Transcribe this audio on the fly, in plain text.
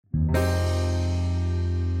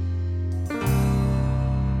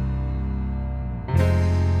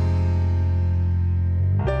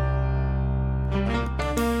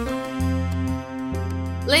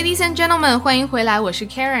Ladies and gentlemen, 欢迎回来，我是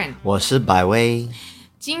Karen， 我是百威。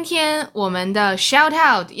今天我们的 shout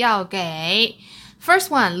out 要给 first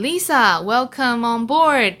one Lisa, welcome on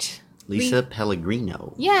board. Lisa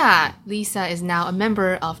Pellegrino. Yeah, Lisa is now a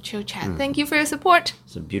member of Chill Chat. Thank you for your support.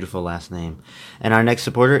 It's a beautiful last name. And our next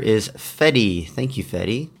supporter is Fetty. Thank you,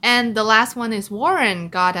 Fetty. And the last one is Warren,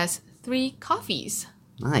 got us 3 coffees.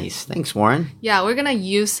 Nice. Thanks, Warren. Yeah, we're gonna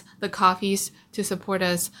use the coffees to support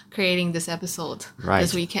us creating this episode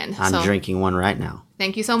this weekend. I'm drinking one right now.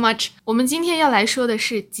 Thank you so much. 我们今天要来说的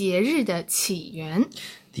是节日的起源。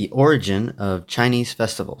The origin of Chinese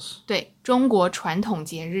festivals. 对，中国传统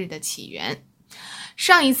节日的起源。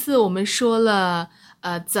上一次我们说了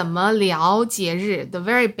怎么聊节日 the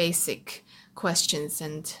very basic questions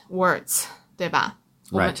and words 对吧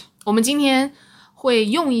Right. 我们今天会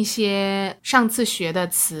用一些上次学的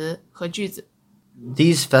词和句子。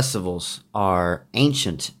These festivals are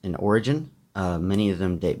ancient in origin. Many of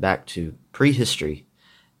them date back to prehistory.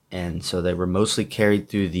 And so they were mostly carried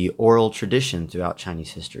through the oral tradition throughout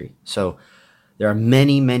Chinese history. So there are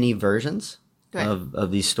many, many versions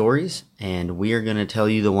of these stories. And we are going to tell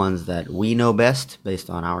you the ones that we know best based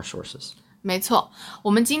on our sources. 没错，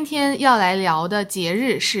我们今天要来聊的节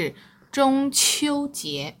日是中秋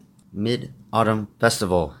节。Mid-Autumn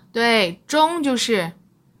Festival. 对，中就是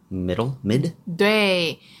Mid?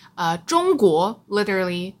 对，中国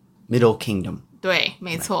literally Middle Kingdom. 对，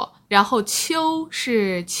没错。然后秋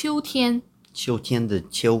是秋天，秋天的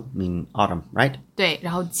秋 mean autumn, right? 对，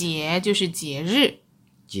然后节就是节日，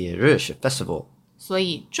节日是 festival. 所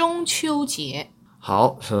以中秋节。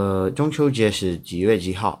好，中秋节是几月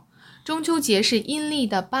几号？中秋节是阴历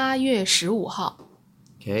的8月15号。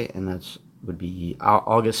Okay, and that would be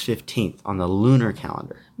August 15th on the lunar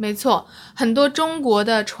calendar. 没错，很多中国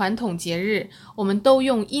的传统节日我们都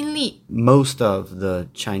用阴历。Most of the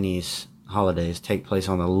Chinese holidays take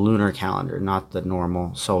place on the lunar calendar, not the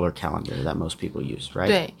normal solar calendar that most people use, right?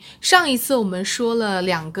 对，上一次我们说了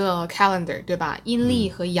2个 calendar， 对吧？阴历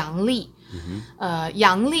和阳历。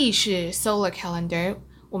阳历是 solar calendar，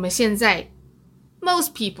 我们现在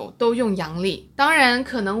most people 都用阳历，当然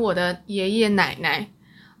可能我的爷爷奶奶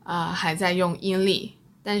还在用阴历，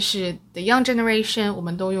但是 the young generation 我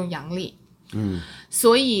们都用阳历。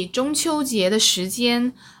所以中秋节的时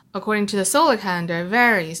间 according to the solar calendar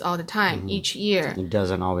varies all the time each year. It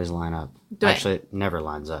doesn't always line up. 对。 Actually, it never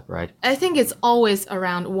lines up, right? I think it's always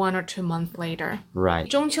around 1 or 2 months later. Right.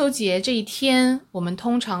 中秋节这一天我们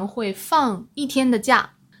通常会放1天的假，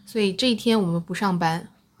所以这一天我们不上班。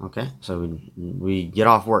 Okay, so we get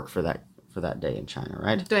off work for that day in China,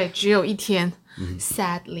 right? 对，只有1天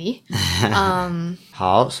sadly.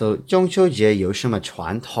 好， so 中秋节有什么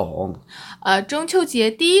传统？中秋节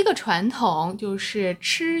第一个传统就是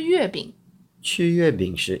吃月饼。吃月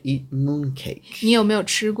饼是 eat mooncake. 你有没有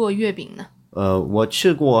吃过月饼呢？我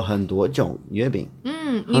吃过很多种月饼，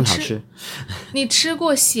很好吃。你吃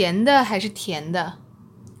过咸的还是甜的？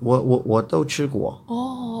我都吃过。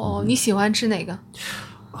你喜欢吃哪个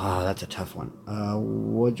？That's a tough one.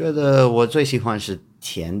 我觉得我最喜欢是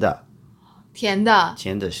甜的。甜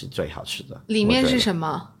的是最好吃的。里面是什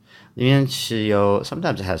么？里面是有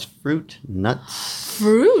sometimes it has fruit, nuts.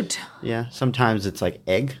 Fruit? Yeah, sometimes it's like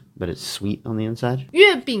egg, but it's sweet on the inside.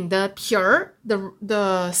 月饼的皮儿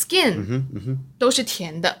the skin 都是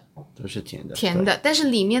甜的。都是甜的。甜的，但是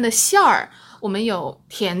里面的馅儿我们有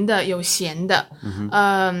甜的有咸的。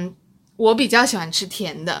我比较喜欢吃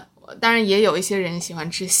甜的，当然也有一些人喜欢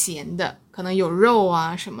吃咸的，可能有肉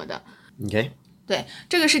啊什么的。 Okay. 对，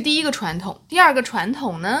这个是第一个传统。第二个传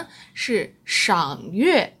统呢是赏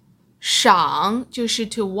月。赏就是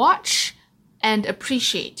to watch and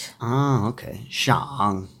appreciate. Okay.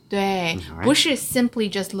 赏。对，不是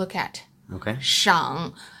simply just look at. Okay.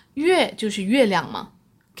 赏月就是月亮嘛。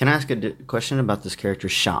Can I ask a question about this character,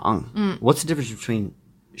 Shang? What's the difference between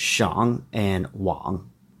Shang and Wang?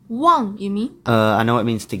 Wang, you mean? I know it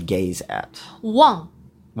means to gaze at. Wang.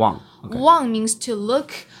 Wang. Okay. Wang means to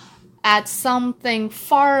look at something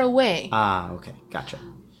far away. Okay. Gotcha.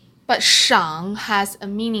 But 赏 has a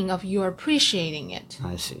meaning of you appreciating it.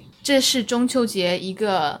 I see. 这是中秋节一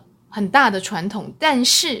个很大的传统，但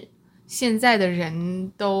是现在的人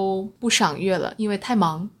都不赏月了，因为太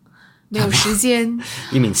忙。没有时间。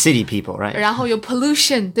You mean city people, right? 然后有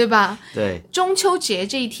pollution, 对吧？对。中秋节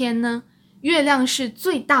这一天呢，月亮是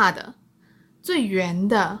最大的、最圆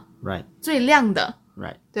的、right. 最亮的。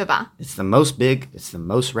Right. 对吧？ It's the most big, it's the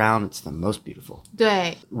most round, it's the most beautiful.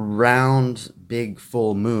 对。 Round, big,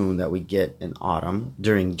 full moon that we get in autumn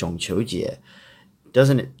during 中秋节,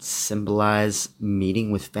 doesn't it symbolize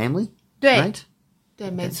meeting with family? 对。 Right? 对，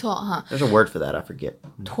没错哈。There's a word for that, I forget.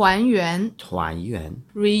 团圆团圆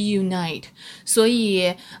reunite， 所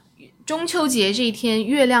以中秋节这一天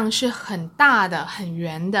月亮是很大的很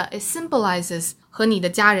圆的 it symbolizes 和你的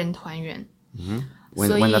家人团圆。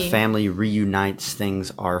When the family reunites, things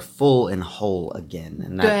are full and whole again.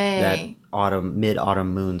 And that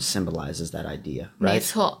mid-autumn moon symbolizes that idea, right? 没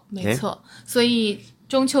错，没错。所以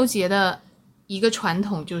中秋节的一个传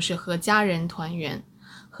统就是和家人团圆，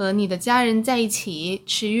和你的家人在一起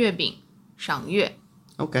吃月饼、赏月。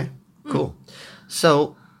Okay, cool.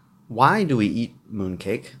 So, why do we eat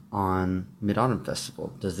mooncake on Mid-Autumn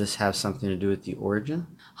Festival? Does this have something to do with the origin?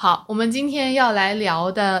 好，我们今天要来聊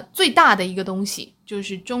的最大的一个东西就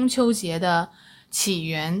是中秋节的起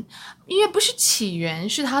源，因为不是起源，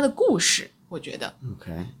是它的故事，我觉得。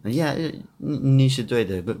Okay. Yeah, 你是对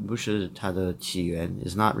的，不是它的起源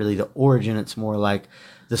It's not really the origin, it's more like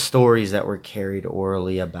the stories that were carried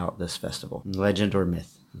orally about this festival. Legend or myth,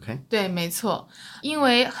 okay? 对，没错，因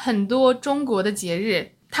为很多中国的节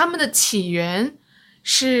日，它们的起源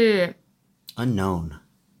是 Unknown.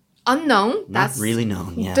 unknown. Not That's really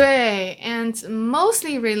known, yeah. 对 and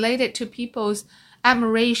mostly related to people's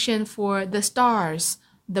admiration for the stars,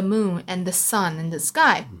 the moon, and the sun and the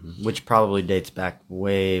sky. Which probably dates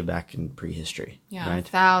way back in prehistory, Yeah, right?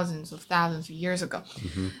 thousands of years ago.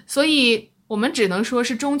 所以我们只能说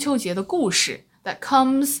是中秋节的故事 that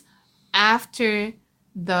comes after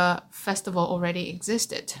the festival already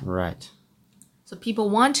existed. Right. So people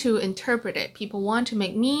want to interpret it. People want to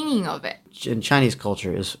make meaning of it. And Chinese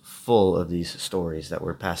culture is full of these stories that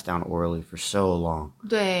were passed down orally for so long.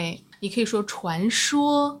 对，你可以说传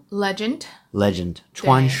说 legend, Legend.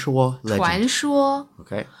 传说 legend. 传说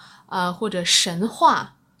Okay. 或者神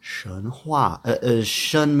话。神话.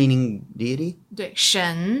 神 meaning deity? 对，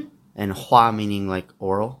神 And 话 meaning like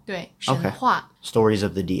oral? 对，神话 Stories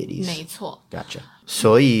of the deities. 没错。Gotcha.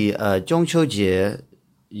 所以中秋节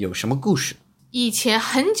有什么故事？以前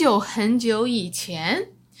很久很久以前，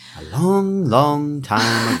 A long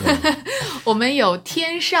time ago. 我们有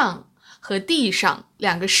天上和地上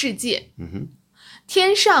两个世界。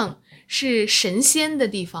天上是神仙的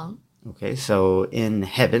地方。Okay, so in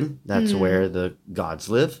heaven, that's where the gods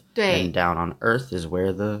live. 对。 And down on earth is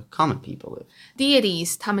where the common people live.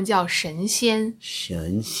 Deities 他们叫神仙。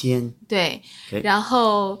神仙对。Okay. 然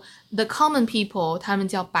后 the common people 他们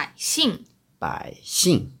叫百姓。百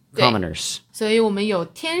姓对。 commoners. 所以我们有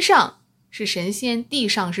天上是神仙，地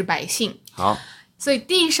上是百姓。好。所以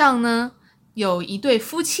地上呢有一对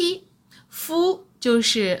夫妻，夫就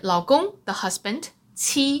是老公 the husband，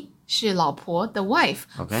 妻是老婆 the wife。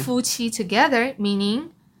 Okay. 夫妻 together meaning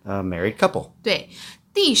A married couple. 对，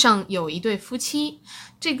地上有一对夫妻，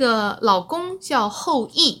这个老公叫后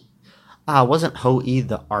羿。Wasn't Hou-Yi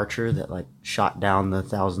the archer that like shot down the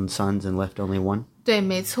 1,000 sons and left only one? 对，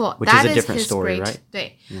没错。 Which That is a is different his story, great, right?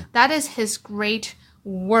 对、That is his great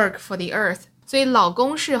work for the earth. 所以老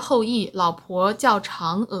公是后羿，老婆叫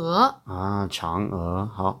嫦娥。嫦娥，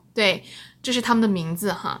好。对，这是他们的名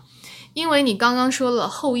字哈。因为你刚刚说了，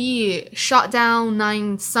后羿 shot down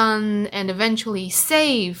 9 sons and eventually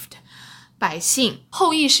saved 百姓。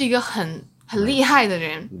后羿是一个很厉害的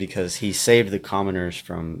人。Because he saved the commoners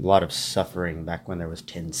from a lot of suffering back when there was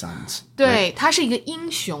 10 sons. 对，他是一个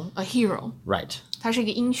英雄 ，a hero。 Right. 他是一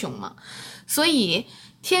个英雄嘛，所以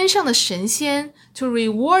天上的神仙 to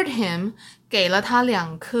reward him 给了他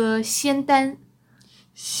2颗仙丹。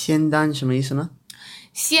仙丹什么意思呢？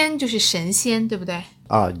仙就是神仙，对不对？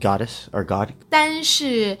 Goddess or god. 丹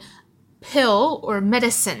是 pill or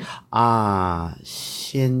medicine。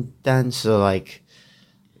仙丹 so like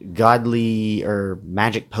godly or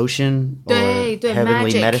magic potion or 对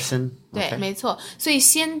heavenly magic medicine. 对 Okay. 没错。所以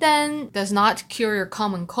仙丹 does not cure your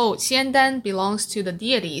common cold. 仙丹 belongs to the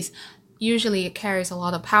deities. Usually it carries a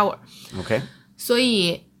lot of power. Okay. 所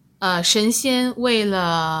以神仙为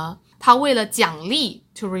了奖励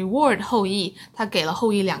to reward 后羿，他给了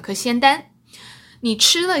后羿2颗仙丹。你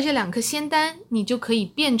吃了这2颗仙丹，你就可以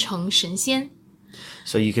变成神仙。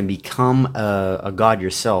So you can become a god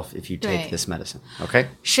yourself if you 对。take this medicine. Okay.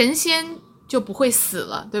 神仙就不会死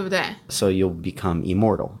了，对不对？ So you'll become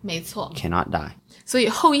immortal. 没错。 Cannot die. 所以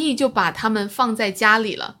后羿就把他们放在家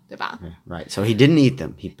里了，对吧？ Right. So he didn't eat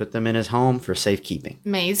them. He put them in his home for safekeeping.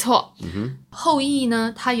 没错。后羿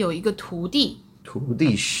呢，他有一个徒弟，徒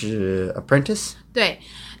弟是 apprentice? 对，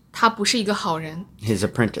他不是一个好人， His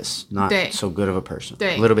apprentice, not 对。 so good of a person.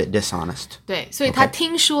 对。 A little bit dishonest. 对，所以他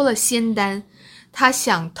听说了仙丹，他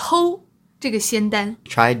想偷这个仙丹，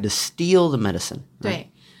 Tried to steal the medicine.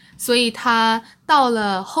 对，所以他到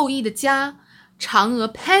了后羿的家，嫦娥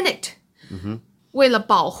panicked，为了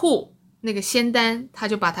保护那个仙丹，他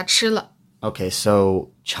就把它吃了。Okay, so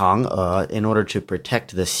嫦娥, in order to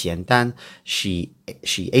protect the xiandan, she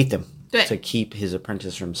ate them 对 to keep his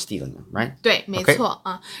apprentice from stealing them, right? 对，没错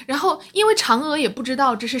啊。然后因为嫦娥也不知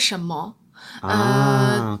道这是什么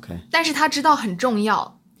，okay. 但是她知道很重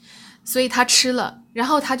要，所以她吃了，然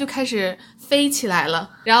后她就开始飞起来了，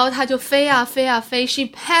然后她就飞啊飞啊飞 She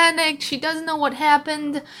panicked, she doesn't know what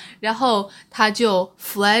happened. 然后她就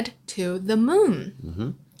fled to the moon.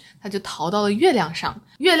 她就逃到了月亮上，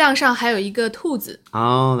月亮上还有一个兔子，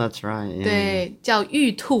 Oh, that's right. Yeah. 对，叫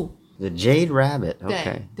玉兔。The Jade Rabbit. 对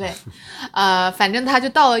Okay. 对，反正他就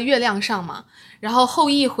到了月亮上嘛。然后后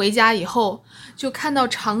羿回家以后，就看到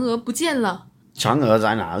嫦娥不见了。嫦娥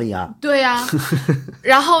在哪里啊？对呀、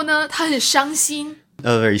然后呢，他很伤心。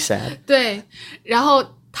 Oh, very sad. 对，然后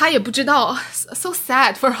他也不知道 ，so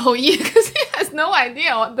sad for 后羿 because he has no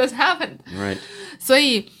idea what this happened. Right. 所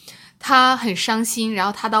以他很伤心。然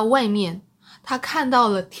后他到外面，他看到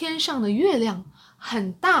了天上的月亮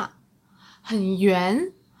很大，很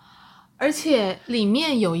圆。而且里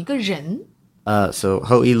面有一个人 So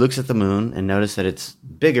Hou-Yi looks at the moon and notices that it's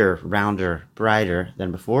bigger, rounder, brighter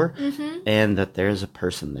than before, and that there's a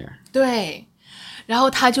person there. 对，然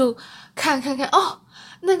后他就看，哦，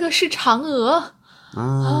那个是嫦娥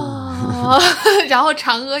啊、然后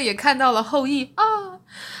嫦娥也看到了后羿啊，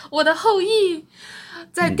我的后羿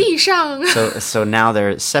在地上。So now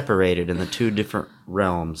they're separated in the two different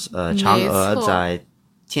realms. 嫦娥在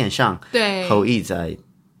天上，对，后羿在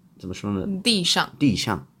怎么说呢？地上。地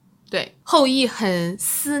上。对，后羿很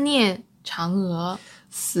思念嫦娥。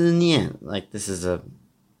思念, like this is a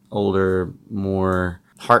older, more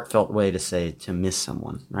heartfelt way to say to miss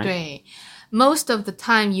someone, right? 对 ，most of the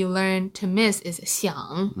time you learn to miss is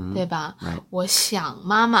想，对吧？ right. 我想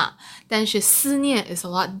妈妈，但是思念 is a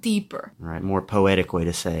lot deeper。 Right, more poetic way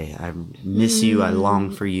to say I miss you, I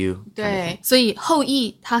long for you. 对，所以后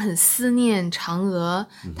羿他很思念嫦娥，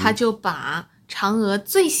他就把嫦娥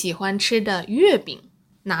最喜欢吃的月饼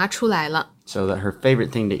拿出来了。 So that her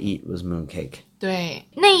favorite thing to eat was mooncake. 对，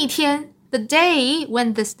那一天 the day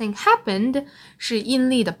when this thing happened 是阴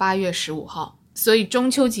历的8月15号，所以中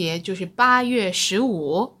秋节就是8月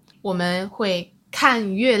15，我们会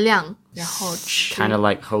看月亮，然后吃。 Kind of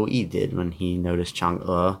like Hou-Yi did when he noticed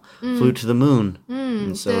Chang'e flew to the moon.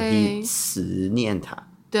 And so 对 he 思念她.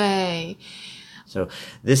 对 So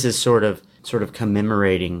this is sort of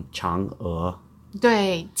commemorating Chang'e.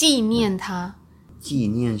 对，纪念它。纪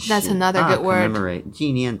念是 That's another good word. commemorate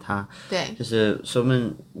纪念她。对，就是说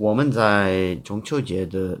我们在中秋节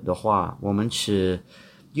的话，我们吃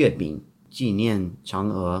月饼纪念嫦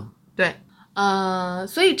娥。对，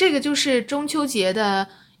所以这个就是中秋节的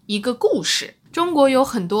一个故事。中国有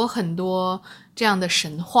很多很多这样的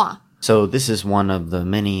神话。 So this is one of the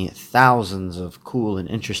many thousands of cool and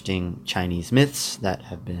interesting Chinese myths that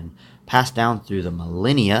have been passed down through the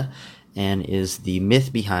millennia and is the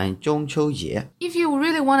myth behind 中秋节. If you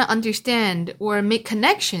really want to understand or make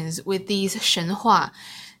connections with these 神话,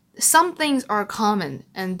 some things are common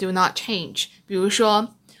and do not change. 比如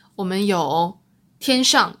说，我们有天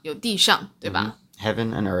上有地上，对吧？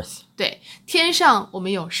 Heaven and earth. 对，天上我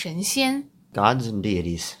们有神仙， Gods and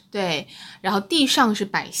deities. 对，然后地上是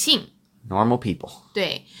百姓， Normal people.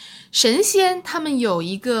 对，神仙他们有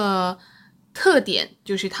一个特点，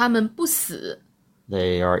就是他们不死，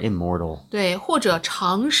 They are immortal. 对，或者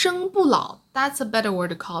长生不老 ，That's a better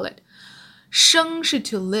word to call it。生是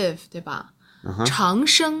to live， 对吧？长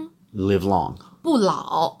生 Live long. 不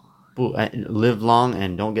老， Live long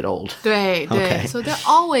and don't get old. 对对 Okay. So they're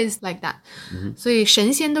always like that。所以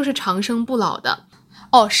神仙都是长生不老的。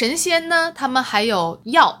哦，神仙呢，他们还有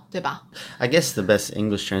药，对吧？ I guess the best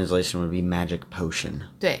English translation would be magic potion.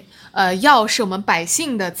 对，药是我们百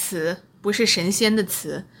姓的词，不是神仙的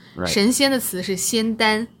词。Right. 神仙的词是仙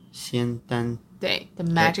丹。仙丹。对 ，the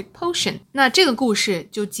magic potion。那这个故事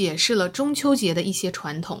就解释了中秋节的一些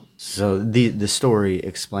传统。 So the story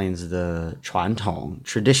explains the 传统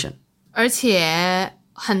tradition. 而且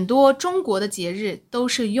很多中国的节日都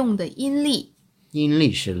是用的阴历，阴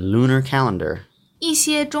历是 lunar calendar. 一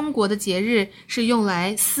些中国的节日是用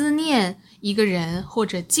来思念一个人或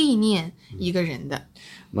者纪念一个人的。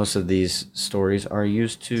 Most of these stories are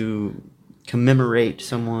used to commemorate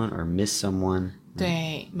someone or miss someone.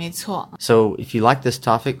 对，没错。 So if you like this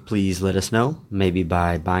topic, please let us know, maybe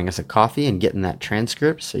by buying us a coffee and getting that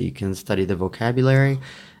transcript so you can study the vocabulary.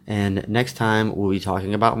 And next time we'll be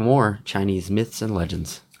talking about more Chinese myths and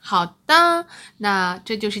legends. 好的，那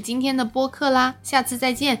这就是今天的播客啦，下次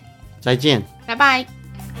再见，再见。拜拜。